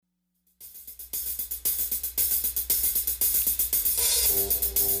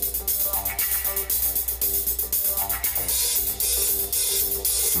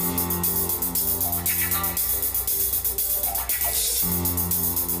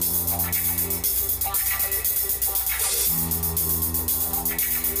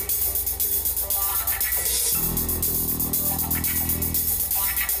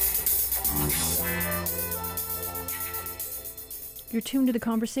You're tuned to The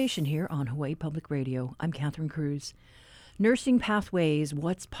Conversation here on Hawaii Public Radio. I'm Catherine Cruz. Nursing pathways,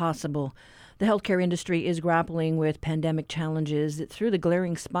 what's possible? The healthcare industry is grappling with pandemic challenges that threw the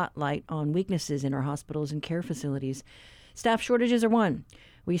glaring spotlight on weaknesses in our hospitals and care facilities. Staff shortages are one.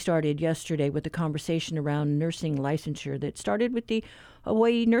 We started yesterday with a conversation around nursing licensure that started with the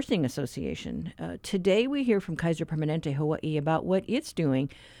Hawaii Nursing Association. Today we hear from Kaiser Permanente Hawaii about what it's doing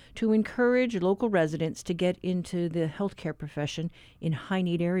to encourage local residents to get into the healthcare profession in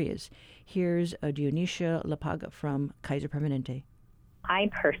high-need areas. Here's Dionisha Lapaga from Kaiser Permanente.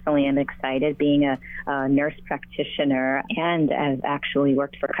 I personally am excited, being a nurse practitioner and have actually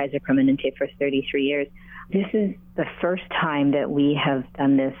worked for Kaiser Permanente for 33 years. This is the first time that we have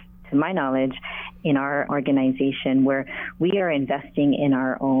done this, to my knowledge, in our organization, where we are investing in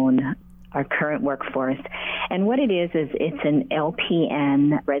our current workforce. And what it is it's an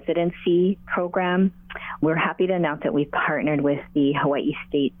LPN residency program. We're happy to announce that we've partnered with the Hawaii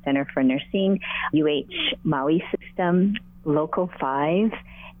State Center for Nursing, UH Maui System, Local 5,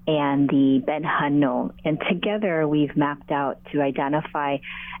 and the Ben Hunno. And together we've mapped out to identify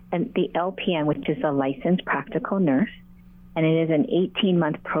the LPN, which is a licensed practical nurse. And it is an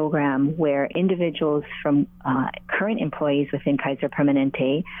 18-month program where individuals from current employees within Kaiser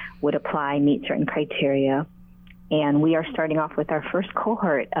Permanente would apply, meet certain criteria. And we are starting off with our first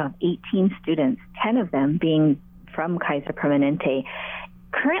cohort of 18 students, 10 of them being from Kaiser Permanente,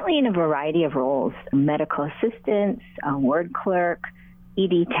 currently in a variety of roles: medical assistants, ward clerk,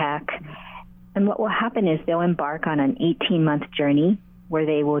 ED tech. And what will happen is they'll embark on an 18-month journey where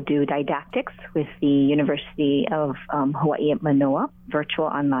they will do didactics with the University of Hawaii at Manoa, virtual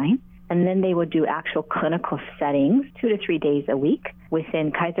online. And then they will do actual clinical settings 2 to 3 days a week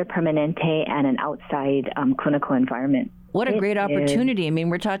within Kaiser Permanente and an outside clinical environment. What a great opportunity. I mean,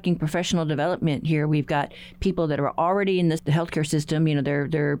 we're talking professional development here. We've got people that are already in the healthcare system. You know,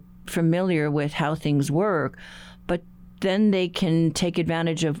 they're familiar with how things work, but then they can take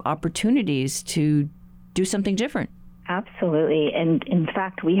advantage of opportunities to do something different. Absolutely. And in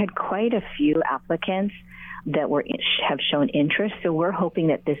fact, we had quite a few applicants that have shown interest. So we're hoping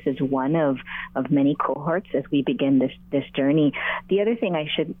that this is one of many cohorts as we begin this journey. The other thing I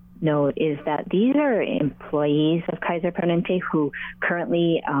should note is that these are employees of Kaiser Permanente who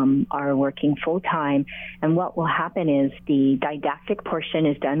currently are working full-time. And what will happen is the didactic portion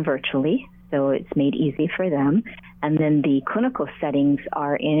is done virtually, so it's made easy for them. And then the clinical settings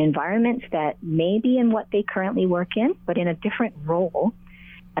are in environments that may be in what they currently work in, but in a different role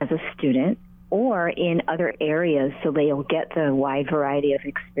as a student or in other areas. So they'll get the wide variety of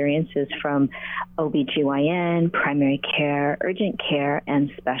experiences from OBGYN, primary care, urgent care, and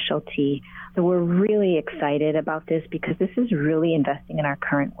specialty. So we're really excited about this because this is really investing in our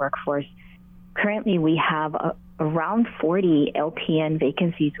current workforce. Currently, we have around 40 LPN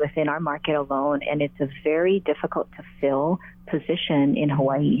vacancies within our market alone, and it's a very difficult to fill position in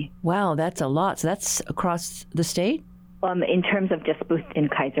Hawaii. Wow, that's a lot. So that's across the state? In terms of just in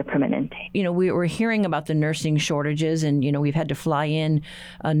Kaiser Permanente. You know, we were hearing about the nursing shortages, and, you know, we've had to fly in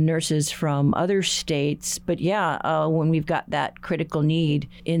nurses from other states. But yeah, when we've got that critical need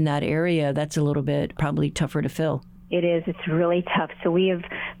in that area, that's a little bit probably tougher to fill. It is. It's really tough. So we have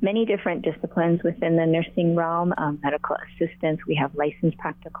many different disciplines within the nursing realm, medical assistants. We have licensed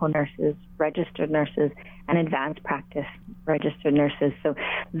practical nurses, registered nurses, and advanced practice registered nurses. So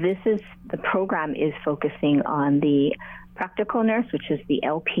the program is focusing on the practical nurse, which is the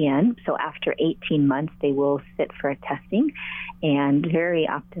LPN. So after 18 months, they will sit for a testing, and very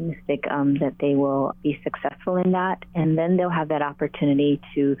optimistic that they will be successful in that. And then they'll have that opportunity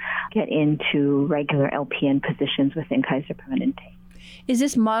to get into regular LPN positions within Kaiser Permanente. Is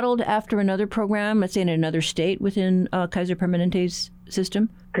this modeled after another program, let's say in another state within Kaiser Permanente's system?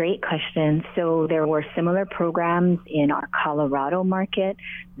 Great question. So there were similar programs in our Colorado market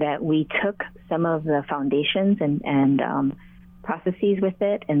that we took some of the foundations and processes with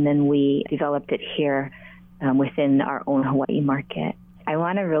it, and then we developed it here within our own Hawaii market. I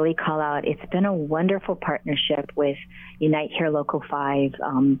want to really call out, it's been a wonderful partnership with Unite Here Local 5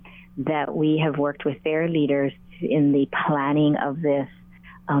 that we have worked with their leaders in the planning of this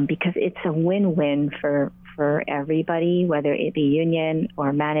because it's a win-win for for everybody, whether it be union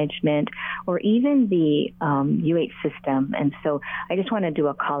or management or even the UH system. And so I just want to do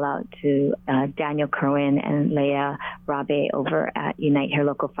a call out to Daniel Kerwin and Leah Rabe over at Unite Here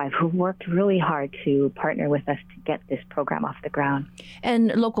Local 5, who worked really hard to partner with us to get this program off the ground.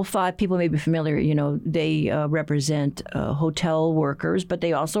 And Local 5, people may be familiar, they represent hotel workers, but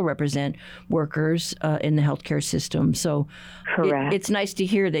they also represent workers in the healthcare system. So correct. It's nice to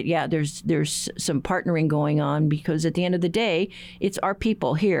hear that, there's some partnering going on, because at the end of the day, it's our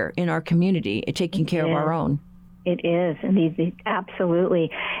people here in our community taking care of our own. It is, and these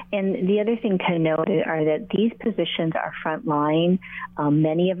absolutely. And the other thing to note are that these positions are frontline.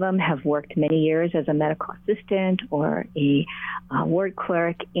 Many of them have worked many years as a medical assistant or a ward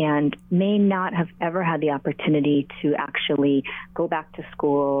clerk, and may not have ever had the opportunity to actually go back to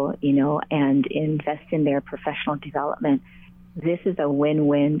school, and invest in their professional development. This is a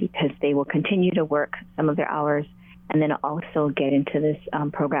win-win, because they will continue to work some of their hours and then also get into this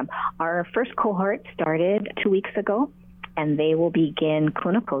program. Our first cohort started 2 weeks ago, and they will begin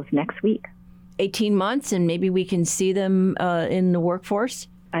clinicals next week. 18 months, and maybe we can see them in the workforce?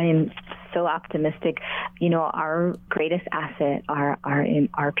 I am so optimistic. Our greatest asset are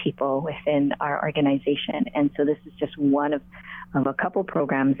our people within our organization. And so this is just one of a couple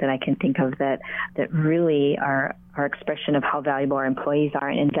programs that I can think of that really are our expression of how valuable our employees are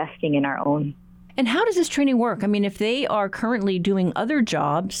in investing in our own. And how does this training work? I mean, if they are currently doing other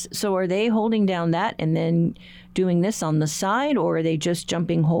jobs, so are they holding down that and then doing this on the side, or are they just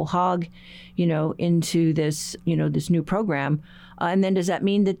jumping whole hog, into this, this new program? And then does that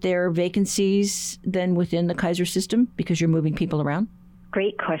mean that there are vacancies then within the Kaiser system because you're moving people around?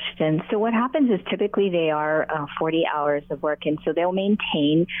 Great question. So what happens is typically they are 40 hours of work, and so they'll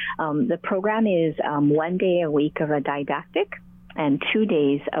maintain. The program is 1 day a week of a didactic and 2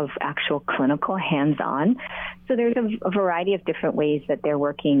 days of actual clinical hands-on. So there's a variety of different ways that they're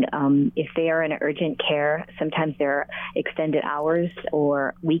working. If they are in urgent care, sometimes they're extended hours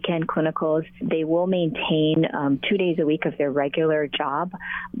or weekend clinicals. They will maintain 2 days a week of their regular job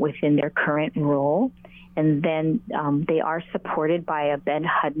within their current role. And then they are supported by a Ben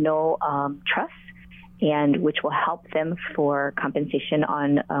Hudno trust, and which will help them for compensation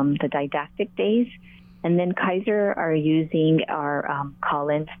on the didactic days. And then Kaiser are using our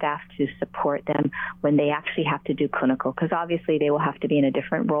call-in staff to support them when they actually have to do clinical, because obviously they will have to be in a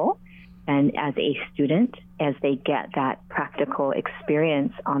different role and as a student as they get that practical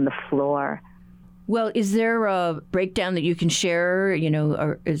experience on the floor. Well, is there a breakdown that you can share,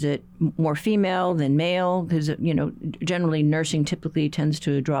 or is it more female than male? Because, generally nursing typically tends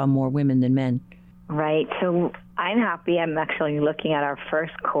to draw more women than men. Right. So I'm happy. I'm actually looking at our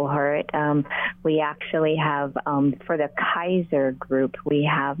first cohort. We actually have, for the Kaiser group, we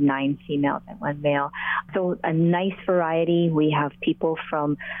have 9 females and 1 male. So a nice variety. We have people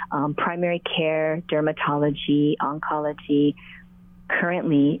from primary care, dermatology, oncology,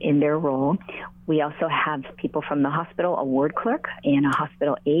 currently in their role. We also have people from the hospital, a ward clerk and a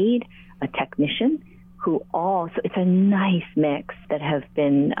hospital aide, a technician, so it's a nice mix that have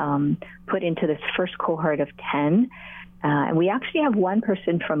been put into this first cohort of 10. And we actually have one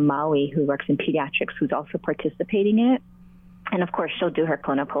person from Maui who works in pediatrics who's also participating in it. And of course, she'll do her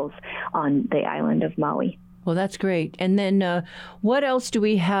clinicals on the island of Maui. Well, that's great. And then what else do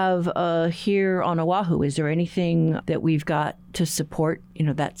we have here on Oahu? Is there anything that we've got to support,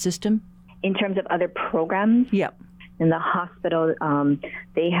 that system? In terms of other programs? Yep. In the hospital,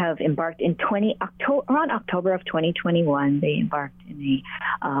 they have embarked in around October of 2021. They embarked in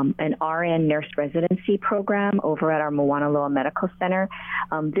an RN nurse residency program over at our Moanaloa Medical Center.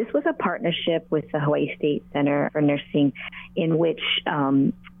 This was a partnership with the Hawaii State Center for Nursing, in which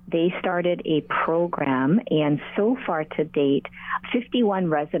they started a program, and so far to date, 51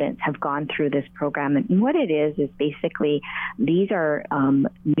 residents have gone through this program. And what it is basically these are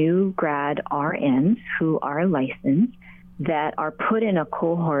new grad RNs who are licensed that are put in a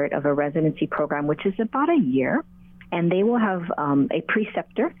cohort of a residency program, which is about a year, and they will have a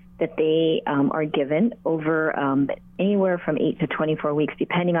preceptor that they are given over anywhere from 8 to 24 weeks,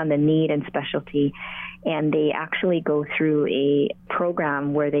 depending on the need and specialty. And they actually go through a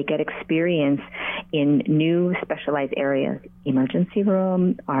program where they get experience in new specialized areas, emergency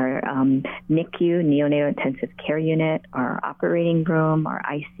room, our NICU, neonatal intensive care unit, our operating room, our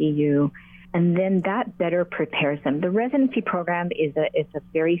ICU. And then that better prepares them. The residency program is a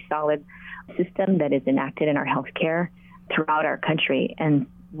very solid system that is enacted in our healthcare throughout our country. And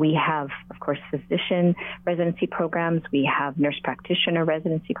we have, of course, physician residency programs. We have nurse practitioner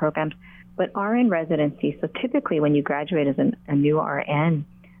residency programs. But RN residency, so typically when you graduate as a new RN,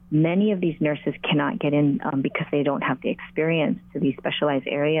 many of these nurses cannot get in because they don't have the experience to these specialized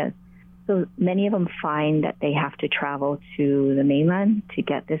areas. So many of them find that they have to travel to the mainland to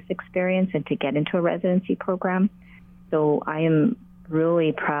get this experience and to get into a residency program. So I am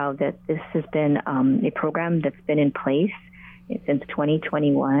really proud that this has been a program that's been in place since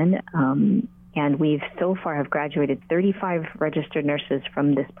 2021. And we've so far have graduated 35 registered nurses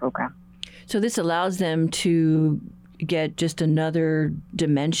from this program. So this allows them to get just another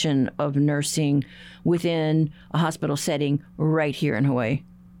dimension of nursing within a hospital setting right here in Hawaii.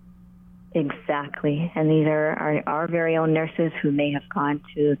 Exactly. And these are our very own nurses who may have gone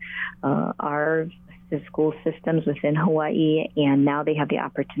to our school systems within Hawaii, and now they have the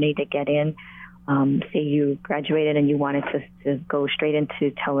opportunity to get in. Say you graduated and you wanted to go straight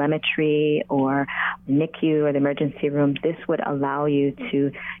into telemetry or NICU or the emergency room, this would allow you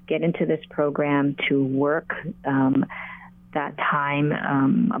to get into this program to work that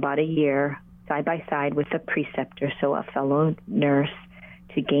time, about a year, side by side with a preceptor, so a fellow nurse,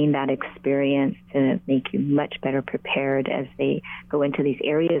 to gain that experience to make you much better prepared as they go into these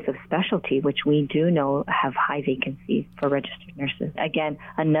areas of specialty, which we do know have high vacancies for registered nurses. Again,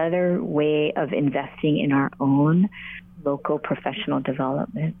 another way of investing in our own local professional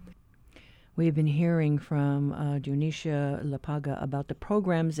development. We've been hearing from Dionisha Lapaga about the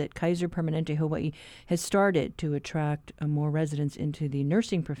programs that Kaiser Permanente Hawaii has started to attract more residents into the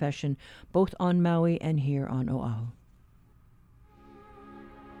nursing profession, both on Maui and here on Oahu.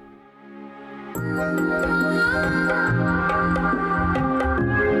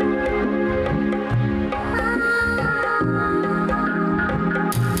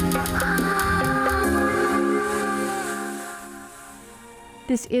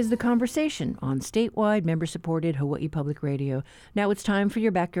 This is The Conversation on statewide, member-supported Hawaii Public Radio. Now it's time for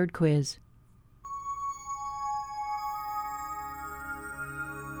your backyard quiz.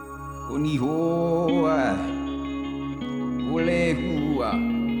 Oni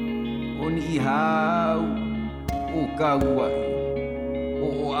hau o kauai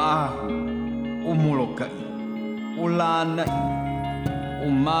o ahu o molokai o lanai o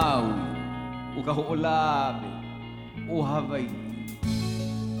Maui o kaho'olawe o Hawaii.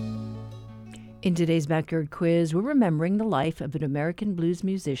 In today's Backyard Quiz, we're remembering the life of an American blues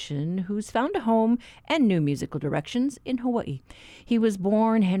musician who's found a home and new musical directions in Hawaii. He was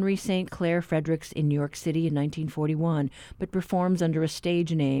born Henry St. Clair Fredericks in New York City in 1941, but performs under a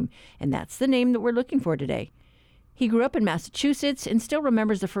stage name, and that's the name that we're looking for today. He grew up in Massachusetts and still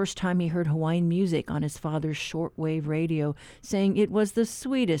remembers the first time he heard Hawaiian music on his father's shortwave radio, saying it was the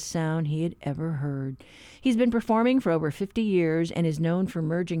sweetest sound he had ever heard. He's been performing for over 50 years and is known for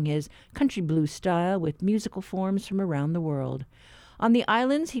merging his country blues style with musical forms from around the world. On the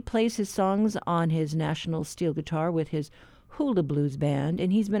islands, he plays his songs on his national steel guitar with his Hula Blues Band,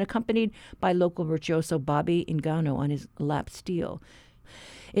 and he's been accompanied by local virtuoso Bobby Ingano on his lap steel.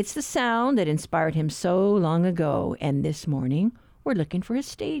 It's the sound that inspired him so long ago, and this morning we're looking for his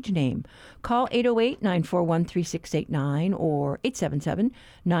stage name. Call 808-941-3689 or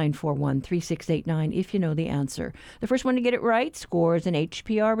 877-941-3689 if you know the answer. The first one to get it right scores an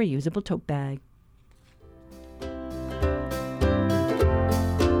HPR reusable tote bag.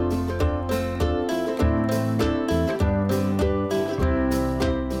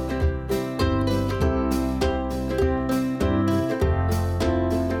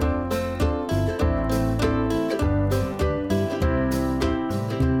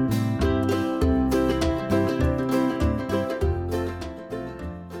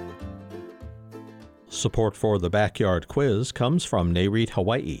 Support for the Backyard Quiz comes from NAREIT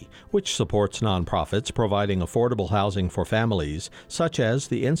Hawaii, which supports nonprofits providing affordable housing for families, such as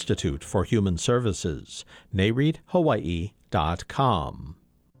the Institute for Human Services. NAREITHawaii.com.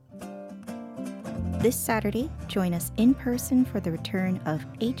 This Saturday, join us in person for the return of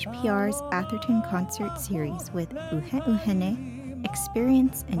HPR's Atherton Concert Series with Uhe Uhene.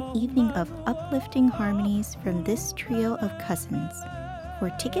 Experience an evening of uplifting harmonies from this trio of cousins. For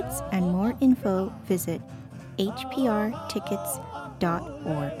tickets and more info, visit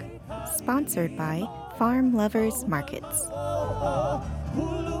hprtickets.org. Sponsored by Farm Lovers Markets.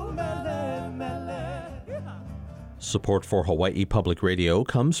 Support for Hawaii Public Radio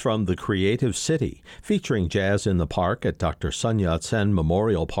comes from The Creative City, featuring Jazz in the Park at Dr. Sun Yat-sen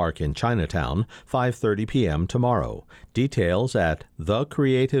Memorial Park in Chinatown, 5:30 p.m. tomorrow. Details at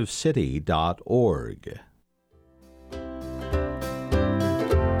thecreativecity.org.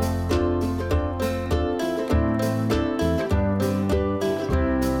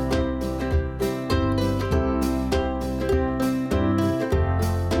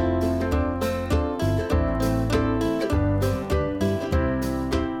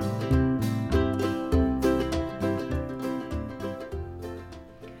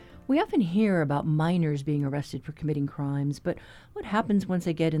 We often hear about minors being arrested for committing crimes, but what happens once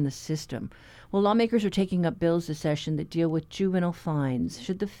they get in the system? Well, lawmakers are taking up bills this session that deal with juvenile fines.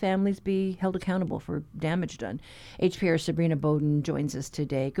 Should the families be held accountable for damage done? HPR Sabrina Bodon joins us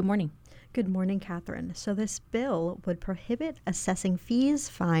today. Good morning. Good morning, Catherine. So this bill would prohibit assessing fees,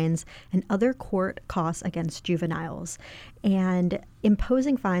 fines, and other court costs against juveniles. And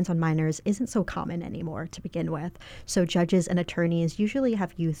imposing fines on minors isn't so common anymore to begin with. So judges and attorneys usually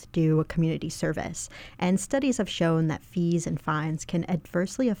have youth do community service. And studies have shown that fees and fines can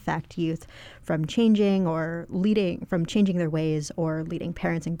adversely affect youth from changing their ways or leading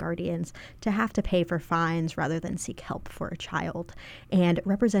parents and guardians to have to pay for fines rather than seek help for a child. And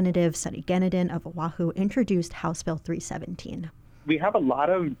Representative Sunny Ganadin of Oahu introduced House Bill 317. We have a lot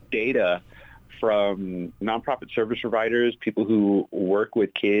of data from nonprofit service providers, people who work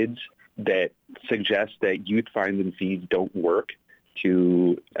with kids, that suggest that youth fines and fees don't work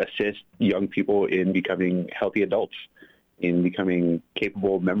to assist young people in becoming healthy adults, in becoming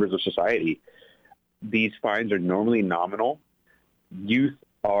capable members of society. These fines are normally nominal. Youth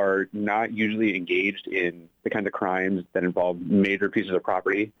are not usually engaged in the kinds of crimes that involve major pieces of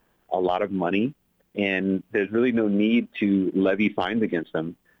property, a lot of money, and there's really no need to levy fines against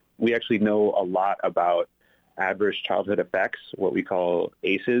them. We actually know a lot about adverse childhood effects, what we call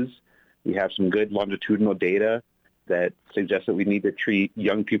ACEs. We have some good longitudinal data that suggests that we need to treat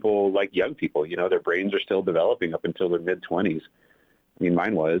young people like young people. You know, their brains are still developing up until their mid-20s. I mean,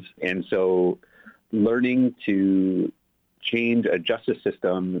 mine was. And so learning to change a justice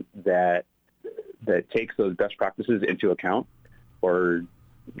system that takes those best practices into account, or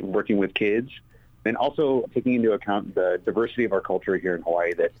working with kids, and also taking into account the diversity of our culture here in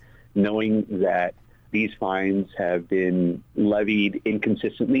Hawaii, that knowing that these fines have been levied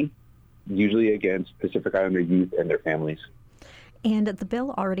inconsistently, usually against Pacific Islander youth and their families. And the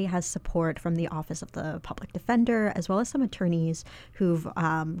bill already has support from the Office of the Public Defender, as well as some attorneys who've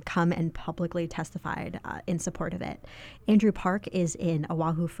come and publicly testified in support of it. Andrew Park is in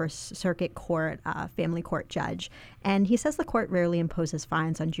Oahu First Circuit Court, family court judge, and he says the court rarely imposes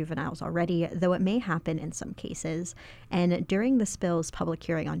fines on juveniles already, though it may happen in some cases. And during this bill's public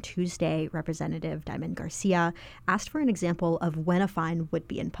hearing on Tuesday, Representative Diamond Garcia asked for an example of when a fine would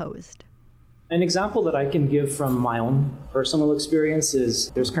be imposed. An example that I can give from my own personal experience is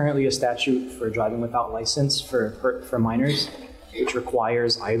there's currently a statute for driving without license for minors, which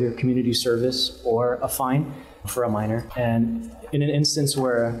requires either community service or a fine for a minor. And in an instance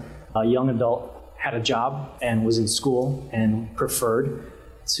where a young adult had a job and was in school and preferred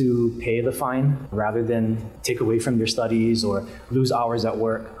to pay the fine rather than take away from their studies or lose hours at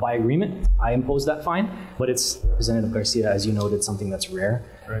work, by agreement, I imposed that fine. But it's, Representative Garcia, as you noted, something that's rare.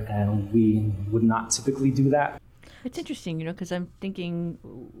 Right. And we would not typically do that. It's interesting, because I'm thinking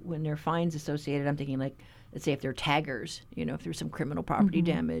when there are fines associated, I'm thinking like, let's say if they're taggers, if there's some criminal property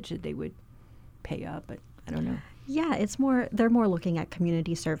damage, that they would pay up, but I don't know. Yeah, they're more looking at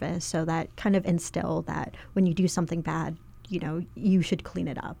community service, so that kind of instill that when you do something bad, you should clean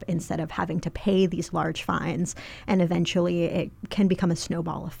it up instead of having to pay these large fines, and eventually it can become a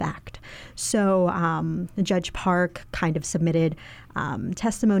snowball effect. So Judge Park kind of submitted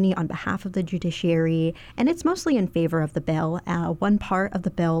testimony on behalf of the judiciary, and it's mostly in favor of the bill. One part of the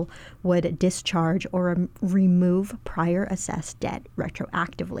bill would discharge or remove prior assessed debt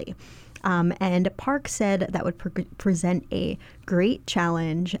retroactively. And Park said that would present a great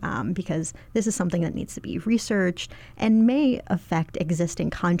challenge because this is something that needs to be researched and may affect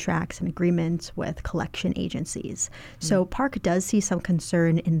existing contracts and agreements with collection agencies. So Park does see some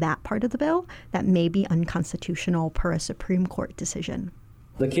concern in that part of the bill that may be unconstitutional per a Supreme Court decision.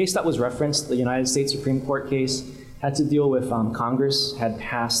 The case that was referenced, the United States Supreme Court case, had to deal with Congress had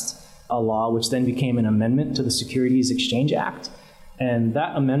passed a law which then became an amendment to the Securities Exchange Act. And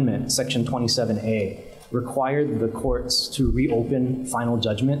that amendment, Section 27A, required the courts to reopen final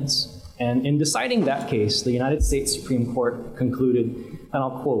judgments. And in deciding that case, the United States Supreme Court concluded, and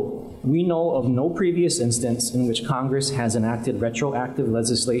I'll quote, "We know of no previous instance in which Congress has enacted retroactive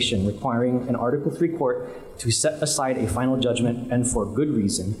legislation requiring an Article III court to set aside a final judgment, and for good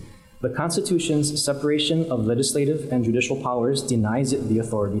reason. The Constitution's separation of legislative and judicial powers denies it the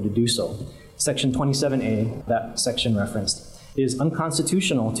authority to do so." Section 27A, that section referenced, is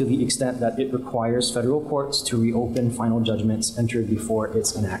unconstitutional to the extent that it requires federal courts to reopen final judgments entered before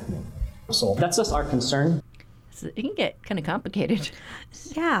its enactment. So that's just our concern. So it can get kind of complicated.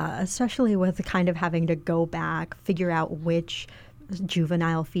 Yeah, especially with kind of having to go back, figure out which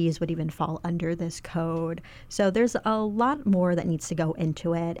juvenile fees would even fall under this code. So there's a lot more that needs to go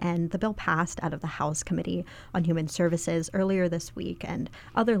into it. And the bill passed out of the House Committee on Human Services earlier this week. And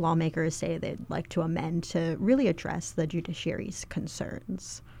other lawmakers say they'd like to amend to really address the judiciary's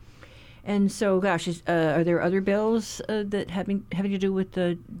concerns. And so, gosh, are there other bills that having to do with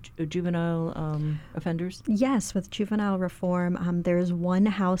the juvenile offenders? Yes, with juvenile reform, there's one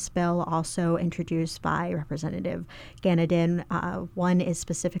House bill also introduced by Representative Ganadin. One is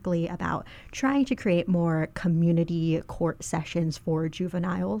specifically about trying to create more community court sessions for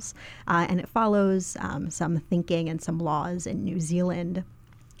juveniles, and it follows some thinking and some laws in New Zealand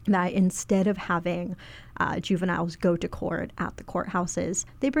that instead of having juveniles go to court at the courthouses,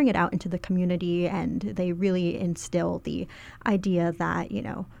 they bring it out into the community, and they really instill the idea that,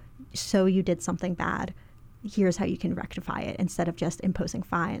 so you did something bad, here's how you can rectify it, instead of just imposing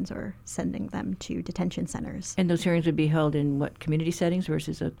fines or sending them to detention centers. And those hearings would be held in what, community settings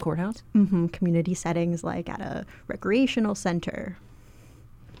versus a courthouse? Mm-hmm. Community settings, like at a recreational center.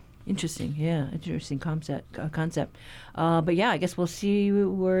 Interesting, yeah, interesting concept. But yeah, I guess we'll see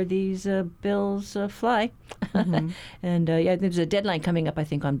where these bills fly. Mm-hmm. And yeah, there's a deadline coming up, I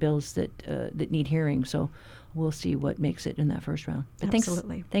think, on bills that need hearing. So we'll see what makes it in that first round. But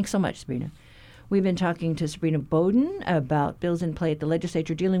Absolutely. Thanks so much, Sabrina. We've been talking to Sabrina Bodon about bills in play at the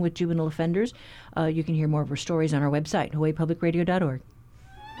legislature dealing with juvenile offenders. You can hear more of her stories on our website, hawaiipublicradio.org.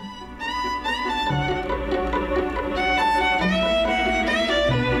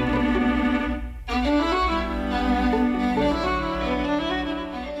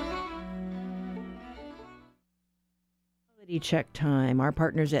 Check time. Our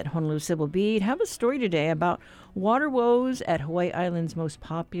partners at Honolulu Civil Bead have a story today about water woes at Hawaii Island's most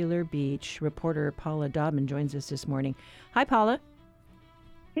popular beach. Reporter Paula Dobman joins us this morning. Hi, Paula.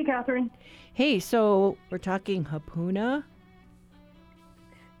 Hey, Catherine. Hey, so we're talking Hapuna.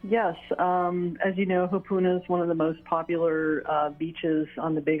 Yes. As you know, Hapuna is one of the most popular beaches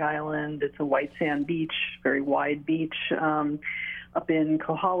on the Big Island. It's a white sand beach, very wide beach. Up in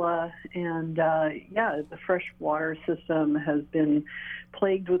Kohala, and the freshwater system has been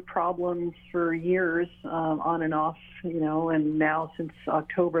plagued with problems for years, on and off, and now since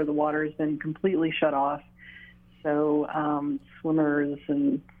October the water has been completely shut off. So swimmers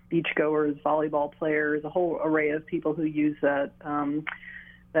and beachgoers, volleyball players, a whole array of people who use that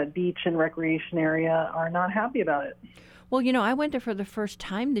beach and recreation area are not happy about it. Well, I went there for the first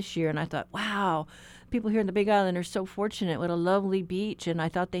time this year, and I thought, wow, people here in the Big Island are so fortunate. What a lovely beach. And I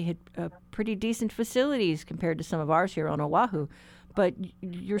thought they had pretty decent facilities compared to some of ours here on Oahu. But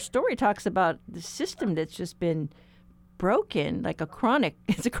your story talks about the system that's just been broken, like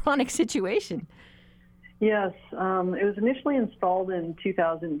it's a chronic situation. Yes. It was initially installed in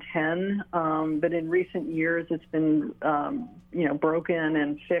 2010, but in recent years it's been, broken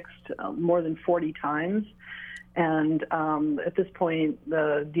and fixed more than 40 times. And at this point,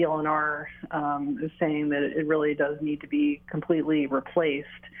 the DLNR is saying that it really does need to be completely replaced.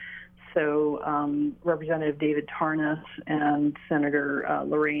 So Representative David Tarnas and Senator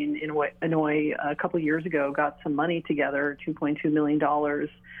Lorraine Inouye a couple of years ago got some money together, $2.2 million,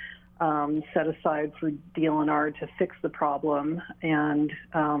 set aside for DLNR to fix the problem. And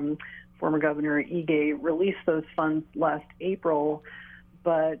former Governor Ige released those funds last April.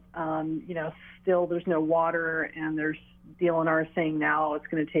 But, still there's no water, and there's DLNR saying now it's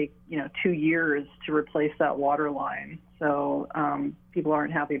going to take, 2 years to replace that water line. So people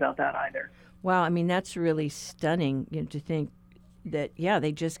aren't happy about that either. Wow. I mean, that's really stunning, to think that,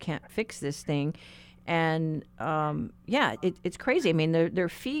 they just can't fix this thing. And, it's crazy. I mean, there are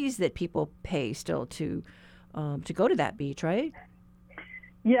fees that people pay still to go to that beach, right?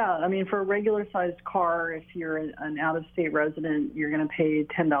 Yeah, I mean, for a regular-sized car, if you're an out-of-state resident, you're going to pay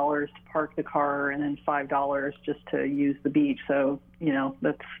 $10 to park the car and then $5 just to use the beach. So,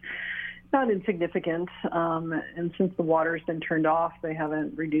 that's not insignificant. And since the water's been turned off, they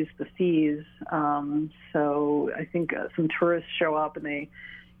haven't reduced the fees. So I think some tourists show up and they,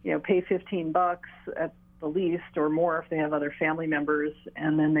 pay $15 at the least or more if they have other family members,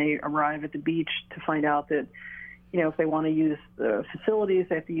 and then they arrive at the beach to find out that if they want to use the facilities,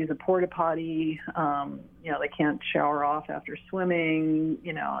 they have to use a porta potty. They can't shower off after swimming.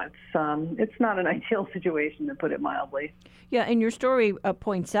 It's not an ideal situation, to put it mildly. Yeah, and your story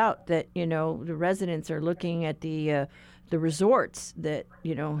points out that the residents are looking at the resorts that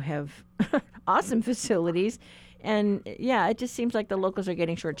have awesome facilities, and it just seems like the locals are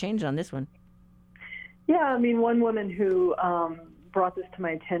getting shortchanged on this one. Yeah, I mean, one woman who brought this to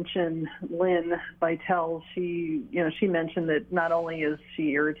my attention, Lynn Vitale, she mentioned that not only is she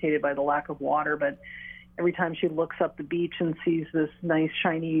irritated by the lack of water, but, every time she looks up the beach and sees this nice,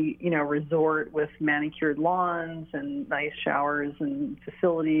 shiny, resort with manicured lawns and nice showers and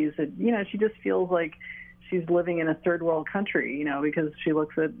facilities, she just feels like she's living in a third world country, because she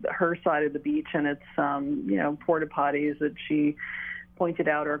looks at her side of the beach and it's, porta potties that she pointed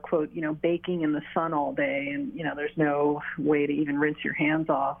out are, quote, baking in the sun all day. And, there's no way to even rinse your hands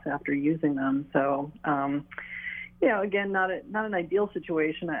off after using them. So, again, not an ideal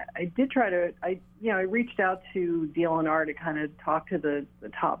situation. I did try to, I reached out to DLNR to kind of talk to the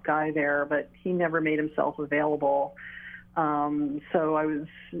top guy there, but he never made himself available. So I was,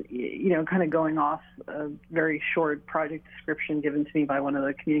 kind of going off a very short project description given to me by one of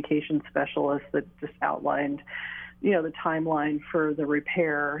the communications specialists that just outlined, the timeline for the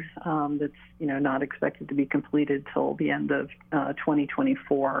repair that's, not expected to be completed till the end of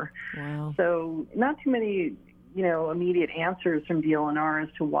 2024. Wow. So not too many, immediate answers from DLNR as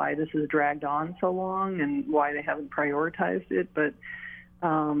to why this has dragged on so long and why they haven't prioritized it. But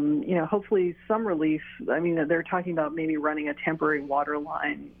hopefully some relief. I mean, they're talking about maybe running a temporary water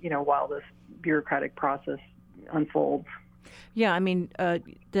line, while this bureaucratic process unfolds. Yeah, I mean,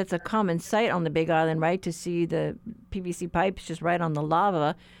 that's a common sight on the Big Island, right, to see the PVC pipes just right on the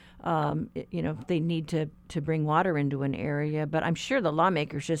lava. They need to bring water into an area. But I'm sure the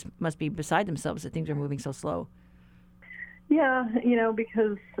lawmakers just must be beside themselves that things are moving so slow. Yeah,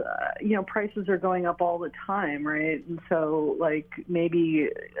 because, prices are going up all the time, right? And so, maybe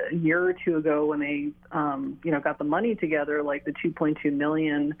a year or two ago when they, got the money together, like the $2.2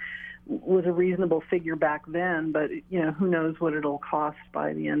 million was a reasonable figure back then. But, who knows what it'll cost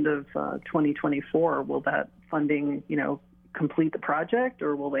by the end of 2024. Will that funding, complete the project,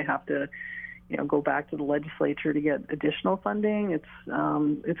 or will they have to, go back to the legislature to get additional funding?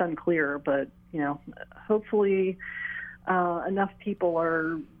 It's unclear, but, hopefully enough people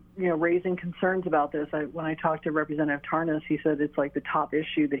are, raising concerns about this. When I talked to Representative Tarnas, he said it's like the top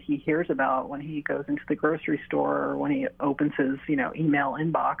issue that he hears about when he goes into the grocery store or when he opens his, email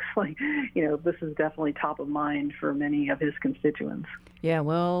inbox. This is definitely top of mind for many of his constituents. Yeah,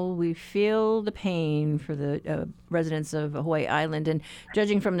 well, we feel the pain for the residents of Hawaii Island. And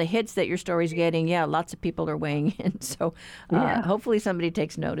judging from the hits that your story's getting, yeah, lots of people are weighing in. So hopefully somebody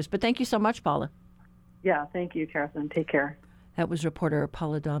takes notice. But thank you so much, Paula. Yeah, thank you, Catherine. Take care. That was reporter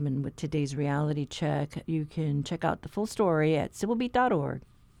Paula Dahman with today's Reality Check. You can check out the full story at civilbeat.org.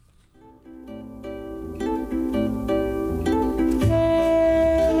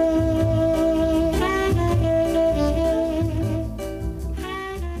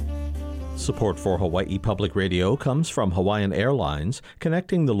 Support for Hawaii Public Radio comes from Hawaiian Airlines,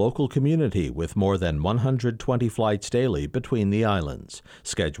 connecting the local community with more than 120 flights daily between the islands.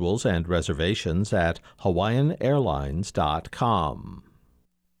 Schedules and reservations at hawaiianairlines.com.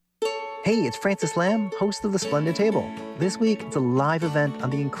 Hey, it's Francis Lam, host of The Splendid Table. This week, it's a live event on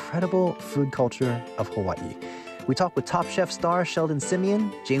the incredible food culture of Hawaii. We talk with Top Chef star Sheldon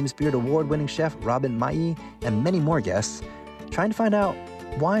Simeon, James Beard award-winning chef Robin Mai, and many more guests, trying to find out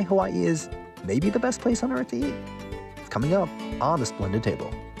why Hawaii is maybe the best place on earth to eat. It's coming up on The Splendid Table.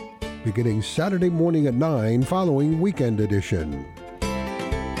 Beginning Saturday morning at 9 following Weekend Edition.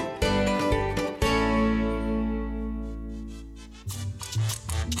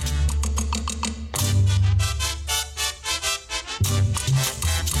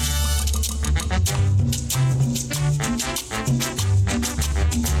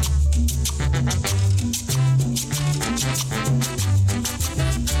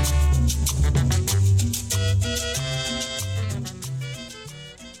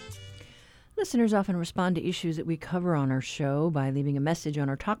 Listeners often respond to issues that we cover on our show by leaving a message on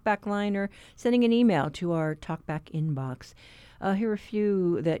our talkback line or sending an email to our talkback inbox. Here are a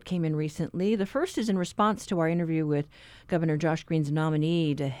few that came in recently. The first is in response to our interview with Governor Josh Green's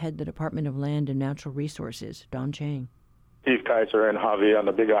nominee to head the Department of Land and Natural Resources, Don Chang. Steve Kaiser and Javi on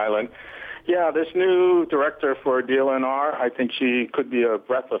the Big Island. Yeah, this new director for DLNR, I think she could be a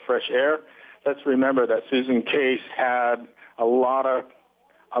breath of fresh air. Let's remember that Susan Case had a lot of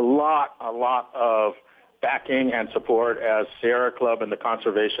backing and support as Sierra Club and the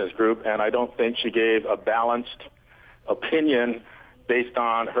conservationist group, and I don't think she gave a balanced opinion based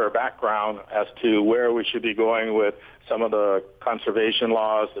on her background as to where we should be going with some of the conservation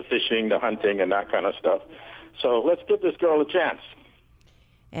laws, the fishing, the hunting, and that kind of stuff. So let's give this girl a chance.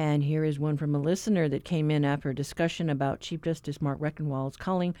 And here is one from a listener that came in after a discussion about Chief Justice Mark Reckenwald's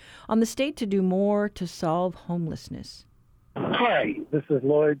calling on the state to do more to solve homelessness. Hi, this is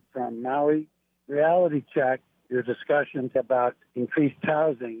Lloyd from Maui. Reality Check, your discussions about increased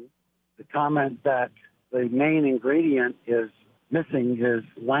housing, the comment that the main ingredient is missing is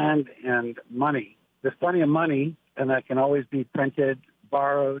land and money. There's plenty of money, and that can always be printed,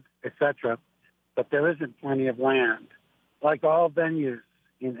 borrowed, etc., but there isn't plenty of land. Like all venues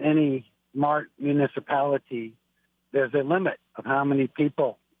in any smart municipality, there's a limit of how many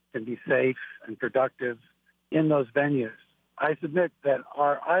people can be safe and productive in those venues. I submit that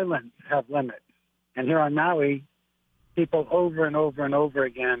our islands have limits. And here on Maui, people over and over and over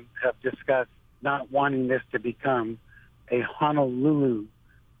again have discussed not wanting this to become a Honolulu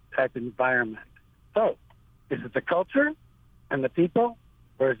type environment. So, is it the culture and the people,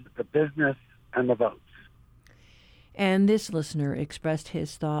 or is it the business and the votes? And this listener expressed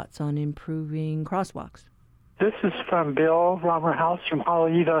his thoughts on improving crosswalks. This is from Bill Romerhouse from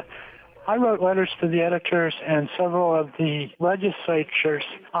Haleiwa. I wrote letters to the editors and several of the legislatures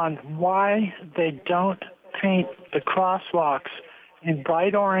on why they don't paint the crosswalks in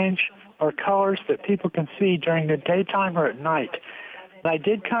bright orange or colors that people can see during the daytime or at night. I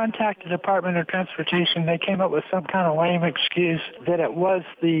did contact the Department of Transportation. They came up with some kind of lame excuse that it was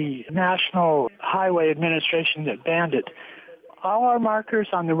the National Highway Administration that banned it. All our markers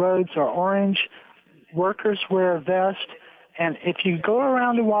on the roads are orange. Workers wear a vest. And if you go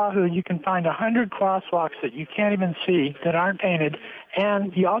around Oahu, you can find 100 crosswalks that you can't even see that aren't painted,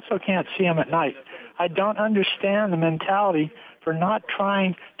 and you also can't see them at night. I don't understand the mentality for not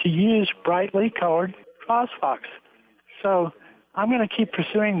trying to use brightly colored crosswalks. So I'm going to keep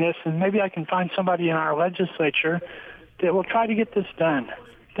pursuing this, and maybe I can find somebody in our legislature that will try to get this done.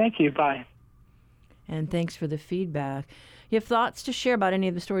 Thank you. Bye. And thanks for the feedback. You have thoughts to share about any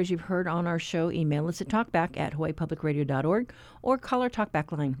of the stories you've heard on our show, email us at talkback@hawaiipublicradio.org or call our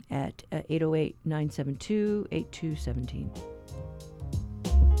talkback line at 808-972-8217.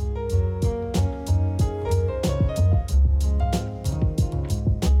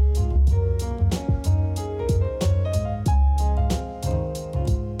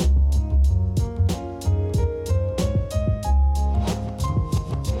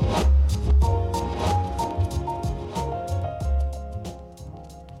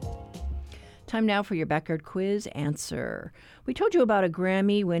 Time now for your backyard quiz answer. We told you about a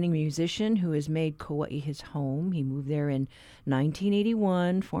Grammy-winning musician who has made Kauai his home. He moved there in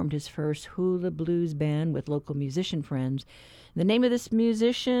 1981, formed his first hula blues band with local musician friends. The name of this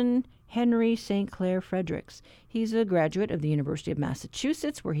musician, Henry St. Clair Fredericks. He's a graduate of the University of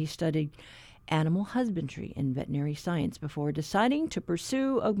Massachusetts, where he studied animal husbandry and veterinary science before deciding to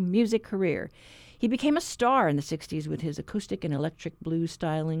pursue a music career. He became a star in the 60s with his acoustic and electric blues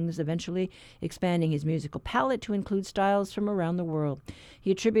stylings, eventually expanding his musical palette to include styles from around the world.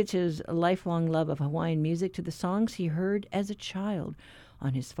 He attributes his lifelong love of Hawaiian music to the songs he heard as a child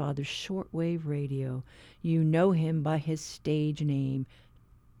on his father's shortwave radio. You know him by his stage name,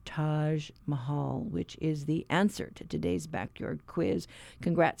 Taj Mahal, which is the answer to today's backyard quiz.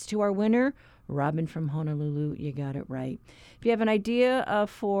 Congrats to our winner, Robin from Honolulu. You got it right. If you have an idea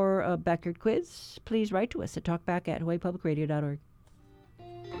for a backyard quiz, please write to us at talkback@hawaiipublicradio.org.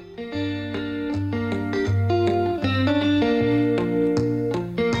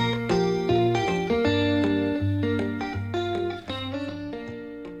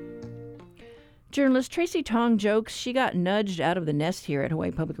 Journalist Tracy Tong jokes she got nudged out of the nest here at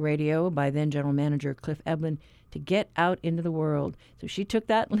Hawaii Public Radio by then General Manager Cliff Eblin to get out into the world. So she took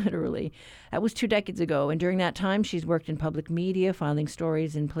that literally. That was 2 decades ago, and during that time she's worked in public media, filing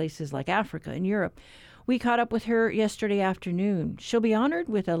stories in places like Africa and Europe. We caught up with her yesterday afternoon. She'll be honored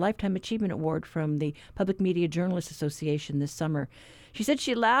with a Lifetime Achievement Award from the Public Media Journalists Association this summer. She said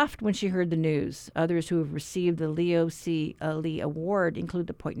she laughed when she heard the news. Others who have received the Leo C. Lee Award include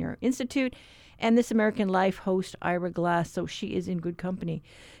the Poitner Institute and This American Life host Ira Glass, so she is in good company.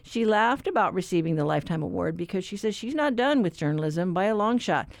 She laughed about receiving the Lifetime Award because she says she's not done with journalism by a long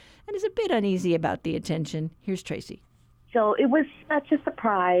shot and is a bit uneasy about the attention. Here's Tracy. So it was such a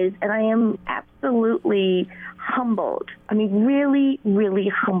surprise, and I am absolutely humbled. I mean, really, really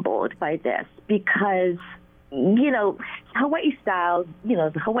humbled by this because, Hawaii style,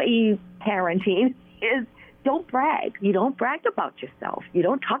 the Hawaii parenting is don't brag. You don't brag about yourself. You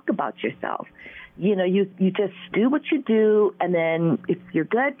don't talk about yourself. You just do what you do, and then if you're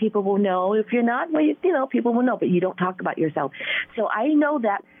good, people will know. If you're not, well, people will know, but you don't talk about yourself. So I know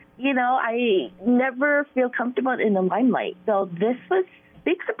that, I never feel comfortable in the limelight. So this was a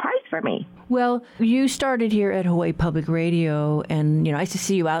big surprise for me. Well, you started here at Hawaii Public Radio, and, I used to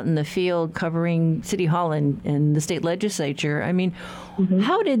see you out in the field covering City Hall and the state legislature. I mean,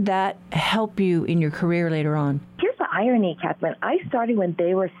 How did that help you in your career later on? Here's the irony, Catherine. I started when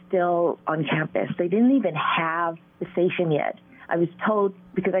they were still on campus. They didn't even have the station yet. I was told,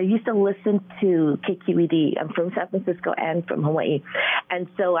 because I used to listen to KQED. I'm from San Francisco and from Hawaii. And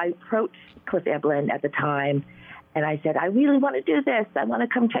so I approached Cliff Eblin at the time, and I said, I really want to do this. I want to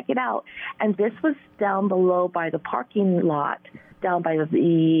come check it out. And this was down below by the parking lot, down by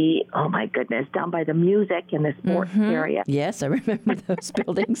down by the music and the sports area. Yes, I remember those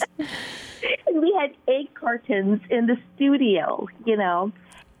buildings. And we had egg cartons in the studio,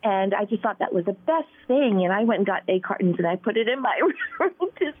 and I just thought that was the best thing. And I went and got egg cartons, and I put it in my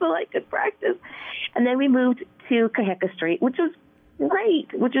room just so I could practice. And then we moved to Kaheka Street, which was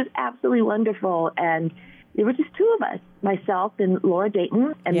great, which was absolutely wonderful. And there were just two of us, myself and Laura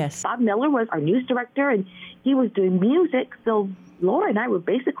Dayton. And Bob Miller was our news director, and he was doing music. So Laura and I were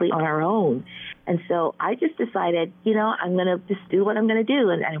basically on our own. And so I just decided, I'm going to just do what I'm going to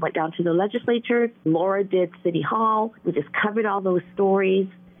do. And I went down to the legislature. Laura did City Hall. We just covered all those stories.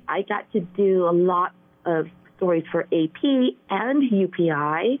 I got to do a lot of stories for AP and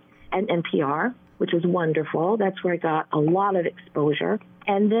UPI and NPR, which was wonderful. That's where I got a lot of exposure.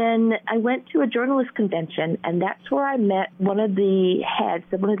 And then I went to a journalist convention, and that's where I met one of the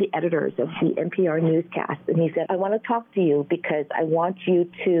editors of the NPR newscast. And he said, I want to talk to you because I want you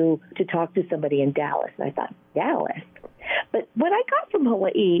to talk to somebody in Dallas. And I thought, Dallas? But what I got from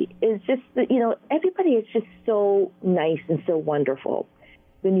Hawaii is just that, everybody is just so nice and so wonderful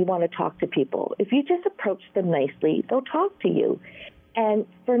when you want to talk to people. If you just approach them nicely, they'll talk to you. And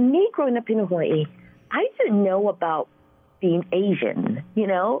for me, growing up in Hawaii, I didn't know about being Asian.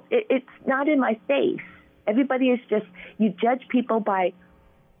 It's not in my face. Everybody is just, you judge people by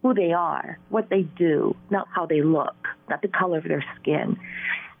who they are, what they do, not how they look, not the color of their skin.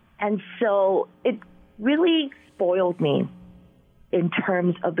 And so it really spoiled me in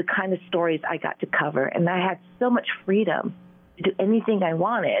terms of the kind of stories I got to cover. And I had so much freedom to do anything I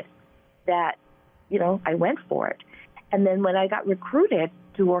wanted that, I went for it. And then when I got recruited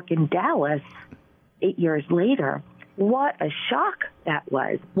to work in Dallas 8 years later, what a shock that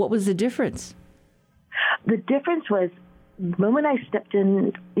was. What was the difference? The difference was the moment I stepped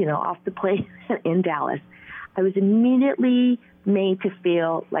in, off the plane in Dallas, I was immediately made to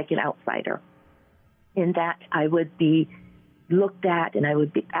feel like an outsider in that I would be looked at and I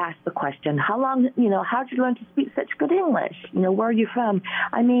would be asked the question, how long, how did you learn to speak such good English? Where are you from?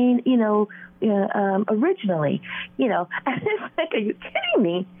 I mean, originally, and it's like, are you kidding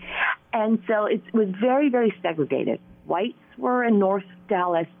me? And so it was very, very segregated. Whites were in North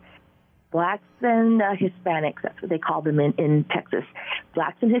Dallas, blacks and Hispanics, that's what they call them in Texas.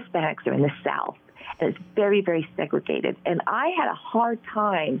 Blacks and Hispanics are in the South. And it's very, very segregated. And I had a hard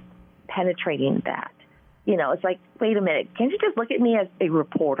time penetrating that. It's like, wait a minute, can't you just look at me as a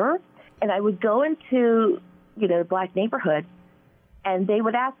reporter? And I would go into, the black neighborhood, and they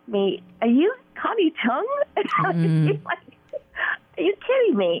would ask me, are you Connie Chung? Are you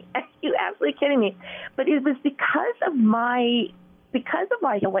kidding me? Are you absolutely kidding me? But it was because of my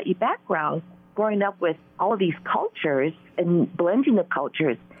Hawaii background, growing up with all of these cultures and blending the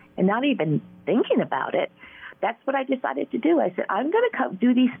cultures and not even thinking about it. That's what I decided to do. I said, I'm going to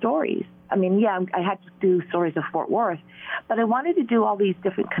do these stories. I mean, I had to do stories of Fort Worth, but I wanted to do all these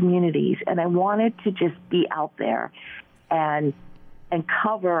different communities, and I wanted to just be out there and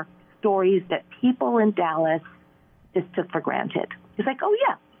cover stories that people in Dallas just took for granted. It's like, oh,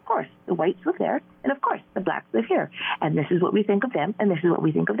 yeah, of course, the whites live there, and of course, the blacks live here, and this is what we think of them, and this is what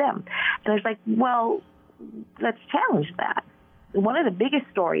we think of them. So it's like, well, let's challenge that. One of the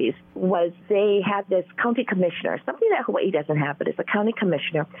biggest stories was they had this county commissioner, something that Hawaii doesn't have, but it's a county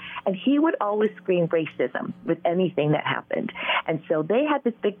commissioner, and he would always scream racism with anything that happened. And so they had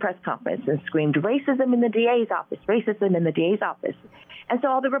this big press conference and screamed racism in the DA's office, racism in the DA's office. And so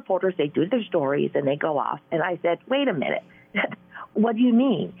all the reporters, they do their stories and they go off. And I said, wait a minute, what do you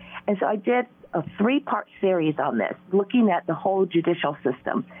mean? And so I did a 3-part series on this, looking at the whole judicial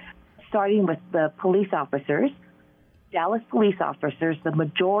system, starting with the police officers, Dallas police officers, the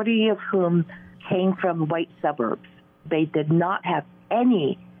majority of whom came from white suburbs. They did not have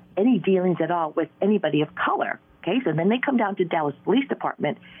any dealings at all with anybody of color. Okay, so then they come down to Dallas Police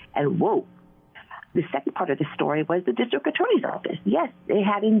Department, and whoa. The second part of the story was the district attorney's office. Yes, they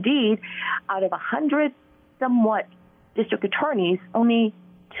had indeed, out of 100 somewhat district attorneys, only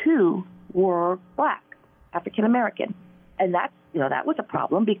 2 were black, African American. And that was a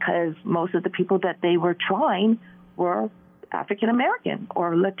problem because most of the people that they were trying were African American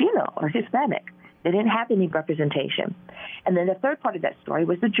or Latino or Hispanic. They didn't have any representation. And then the third part of that story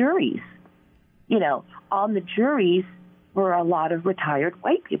was the juries. On the juries were a lot of retired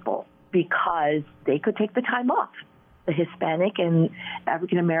white people because they could take the time off. The Hispanic and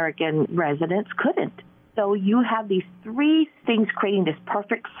African American residents couldn't. So you have these three things creating this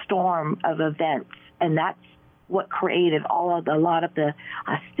perfect storm of events, and that's what created a lot of the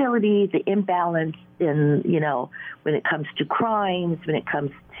hostility, the imbalance in, when it comes to crimes, when it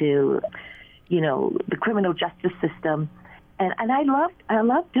comes to, the criminal justice system. And I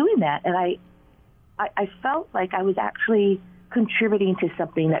loved doing that. And I felt like I was actually contributing to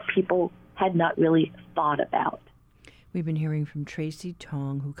something that people had not really thought about. We've been hearing from Tracy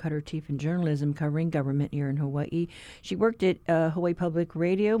Tong, who cut her teeth in journalism covering government here in Hawaii. She worked at Hawaii Public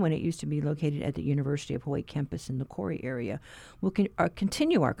Radio when it used to be located at the University of Hawaii campus in the Kori area. We'll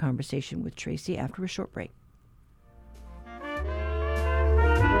continue our conversation with Tracy after a short break.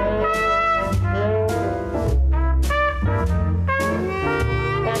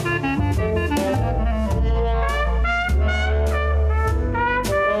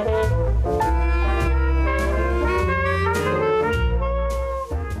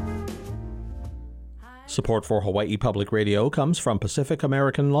 Support for Hawaii Public Radio comes from Pacific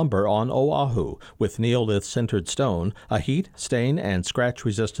American Lumber on Oahu, with neolith-sintered stone, a heat, stain, and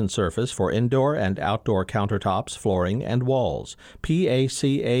scratch-resistant surface for indoor and outdoor countertops, flooring, and walls.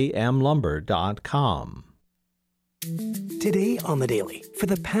 PACAMlumber.com. Today on The Daily, for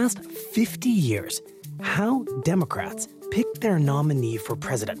the past 50 years, how Democrats pick their nominee for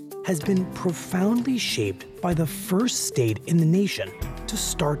president has been profoundly shaped by the first state in the nation to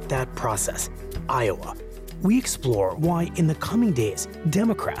start that process, Iowa. We explore why in the coming days,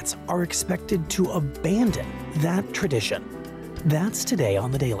 Democrats are expected to abandon that tradition. That's today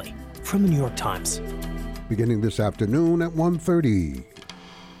on The Daily from the New York Times. Beginning this afternoon at 1:30.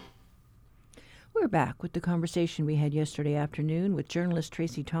 We're back with the conversation we had yesterday afternoon with journalist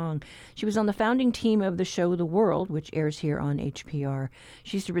Tracy Tong. She was on the founding team of the show The World, which airs here on HPR.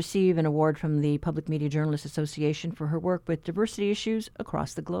 She's to receive an award from the Public Media Journalists Association for her work with diversity issues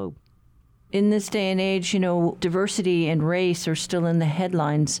across the globe. In this day and age, diversity and race are still in the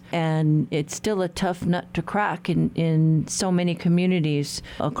headlines, and it's still a tough nut to crack in so many communities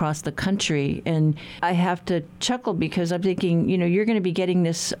across the country. And I have to chuckle because I'm thinking, you're going to be getting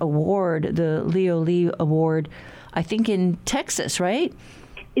this award, the Leo Lee Award, I think in Texas, right?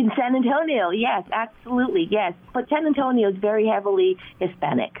 In San Antonio, yes, absolutely, yes. But San Antonio is very heavily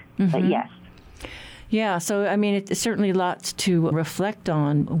Hispanic, but yes. Yeah, so, it's certainly lots to reflect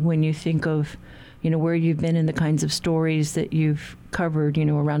on when you think of, where you've been and the kinds of stories that you've covered,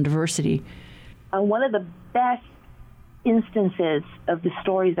 around diversity. One of the best instances of the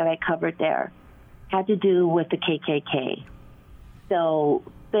stories that I covered there had to do with the KKK. So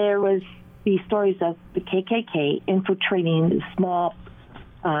there was these stories of the KKK infiltrating small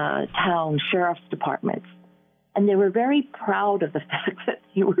town sheriff's departments. And they were very proud of the fact that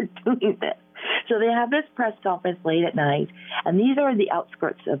you were doing this. So they have this press conference late at night, and these are the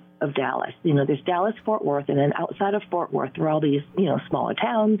outskirts of Dallas. There's Dallas, Fort Worth, and then outside of Fort Worth are all these, smaller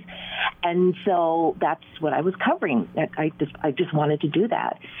towns. And so that's what I was covering. I just wanted to do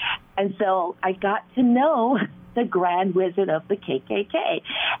that. And so I got to know the Grand Wizard of the KKK.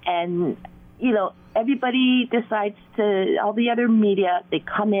 And, everybody decides to, all the other media, they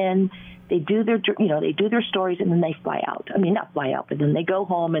come in, they do their stories, and then they fly out. Not fly out, but then they go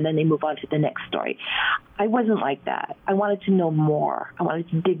home, and then they move on to the next story. I wasn't like that. I wanted to know more. I wanted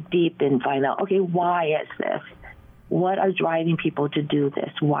to dig deep and find out, okay, why is this? What are driving people to do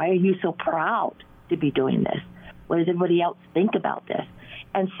this? Why are you so proud to be doing this? What does everybody else think about this?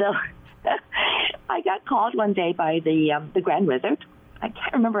 And so I got called one day by the Grand Wizard. I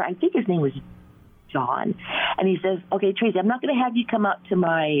can't remember. I think his name was John. And he says, okay, Tracy, I'm not going to have you come out to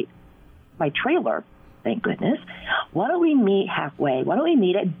my trailer, thank goodness. Why don't we meet halfway? Why don't we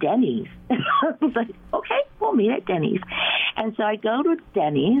meet at Denny's? I was like, okay, we'll meet at Denny's. And so I go to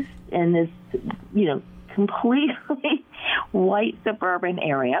Denny's in this, completely white suburban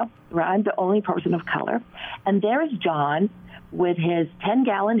area where I'm the only person of color. And there's John with his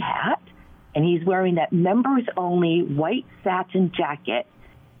 10-gallon hat, and he's wearing that members-only white satin jacket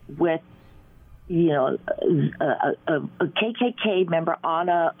with a KKK member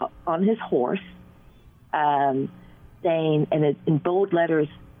on his horse, saying, and in bold letters,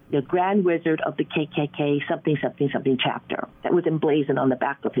 the Grand Wizard of the KKK, something, something, something chapter. That was emblazoned on the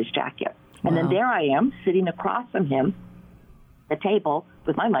back of his jacket. Wow. And then there I am, sitting across from him, the table,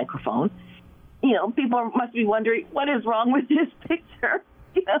 with my microphone. People must be wondering, what is wrong with this picture?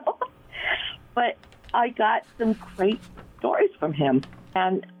 But I got some great stories from him.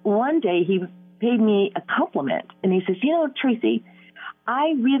 And one day he paid me a compliment, and he says, Tracy,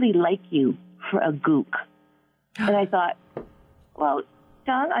 I really like you for a gook. And I thought, well,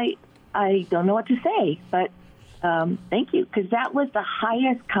 John, I don't know what to say, but thank you, because that was the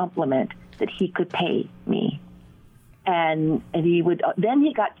highest compliment that he could pay me. And he would, then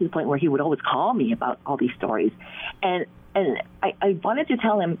he got to the point where he would always call me about all these stories. And I wanted to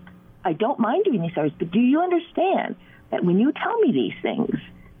tell him, I don't mind doing these stories, but do you understand that when you tell me these things,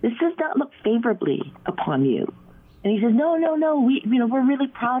 this does not look favorably upon you? And he says, no, we're really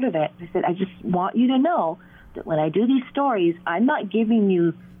proud of it. I said, I just want you to know that when I do these stories, I'm not giving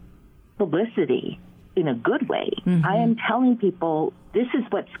you publicity in a good way. Mm-hmm. I am telling people this is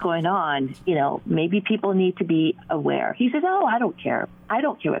what's going on. Maybe people need to be aware. He says, I don't care. I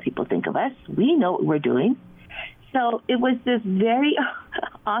don't care what people think of us. We know what we're doing. So it was this very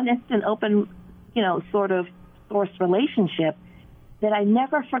honest and open, sort of forced relationship that I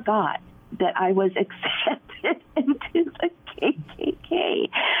never forgot that I was accepted into the KKK.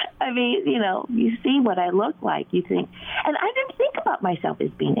 I mean, you see what I look like, you think. And I didn't think about myself as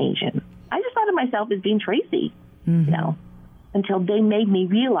being Asian. I just thought of myself as being Tracy, until they made me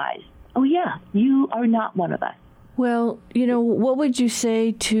realize, oh, yeah, you are not one of us. Well, what would you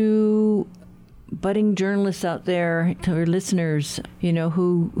say to budding journalists out there, to our listeners,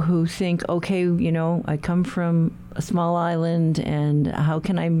 who think, okay, I come from a small island, and how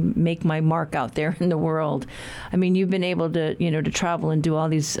can I make my mark out there in the world? I mean, you've been able to, to travel and do all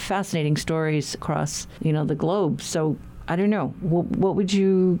these fascinating stories across, the globe. So I don't know,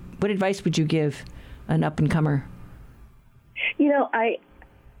 what advice would you give an up-and-comer? I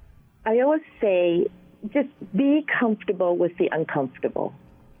always say, just be comfortable with the uncomfortable.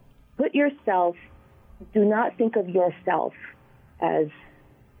 Do not think of yourself as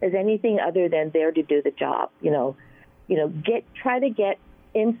anything other than there to do the job. Try to get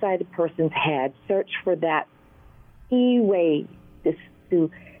inside a person's head, search for that key way to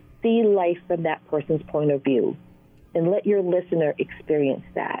see life from that person's point of view, and let your listener experience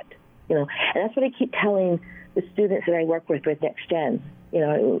that. And that's what I keep telling the students that I work with Next Gen.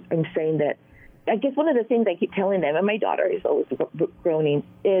 I'm saying that, I guess one of the things I keep telling them, and my daughter is always groaning,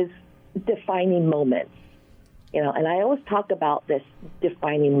 is defining moments. And I always talk about this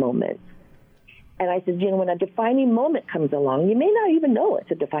defining moment. And I said, when a defining moment comes along, you may not even know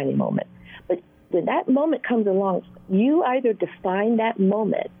it's a defining moment. But when that moment comes along, you either define that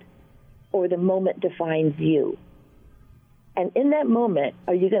moment or the moment defines you. And in that moment,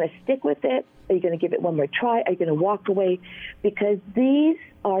 are you going to stick with it? Are you going to give it one more try? Are you going to walk away? Because these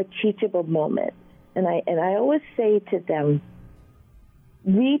are teachable moments. And I always say to them,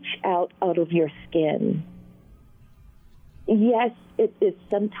 reach out of your skin. Yes, it is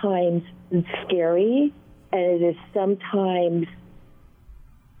sometimes scary, and it is sometimes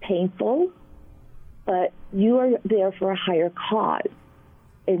painful, but you are there for a higher cause.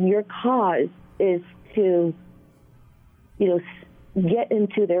 And your cause is to, get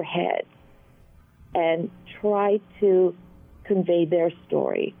into their head and try to convey their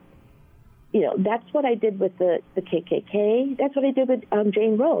story. That's what I did with the KKK. That's what I did with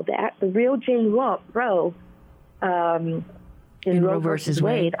Jane Roe, the real Jane Roe. In Roe versus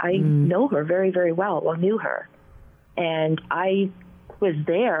Wade, I know her very, very well. Well, knew her, and I was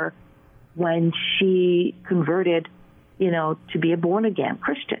there when she converted, to be a born again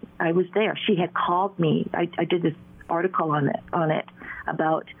Christian. I was there. She had called me. I did this article on it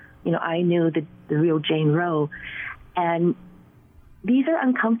about, I knew the real Jane Roe, and these are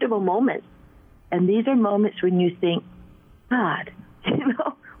uncomfortable moments, and these are moments when you think, God,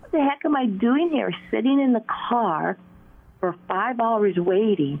 what the heck am I doing here, sitting in the car for 5 hours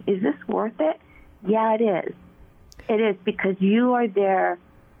waiting? Is this worth it? Yeah, it is. It is, because you are there.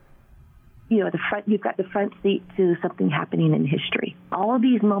 You've got the front seat to something happening in history. All of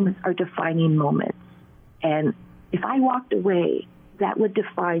these moments are defining moments. And if I walked away, that would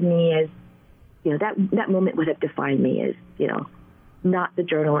define me as, that moment would have defined me as, not the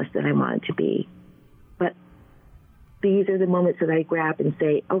journalist that I wanted to be. But these are the moments that I grab and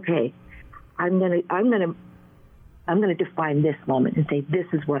say, okay, I'm gonna define this moment and say, this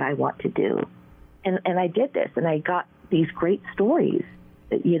is what I want to do. And I did this, and I got these great stories.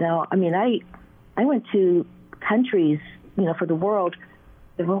 I went to countries, for the world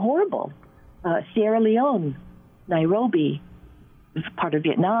that were horrible. Sierra Leone, Nairobi, part of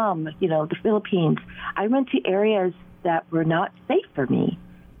Vietnam, the Philippines. I went to areas that were not safe for me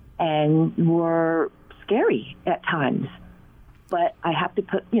and were scary at times. But I have to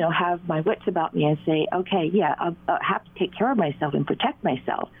have my wits about me and say, okay, yeah, I'll have to take care of myself and protect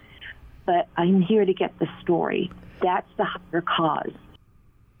myself. But I'm here to get the story. That's the higher cause.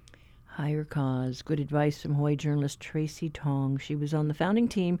 Higher cause. Good advice from Hawaii journalist Tracy Tong. She was on the founding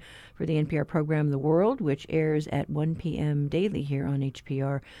team for the NPR program The World, which airs at 1 p.m. daily here on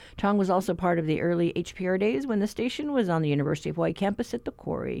HPR. Tong was also part of the early HPR days when the station was on the University of Hawaii campus at the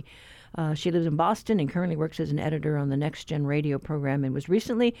Quarry. She lives in Boston and currently works as an editor on the Next Gen radio program and was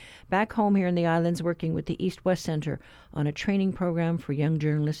recently back home here in the islands working with the East-West Center on a training program for young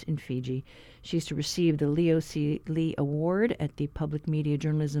journalists in Fiji. She's to receive the Leo C. Lee Award at the Public Media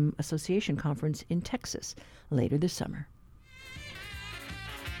Journalism Association Conference in Texas later this summer.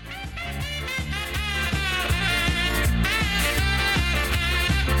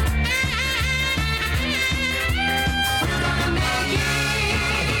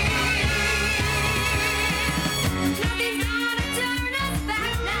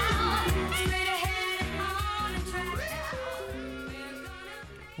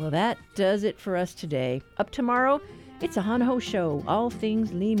 Well, that does it for us today. Up tomorrow, it's a Hanaho show, all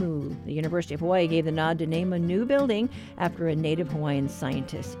things Limu. The University of Hawaii gave the nod to name a new building after a native Hawaiian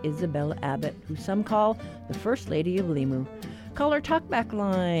scientist, Isabella Abbott, who some call the First Lady of Limu. Call our talkback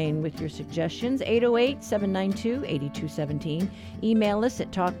line with your suggestions, 808-792-8217. Email us at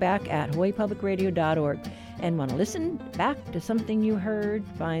talkback@hawaiipublicradio.org. And want to listen back to something you heard?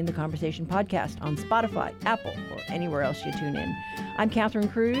 Find the Conversation podcast on Spotify, Apple, or anywhere else you tune in. I'm Catherine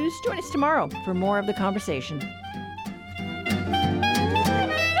Cruz. Join us tomorrow for more of the conversation.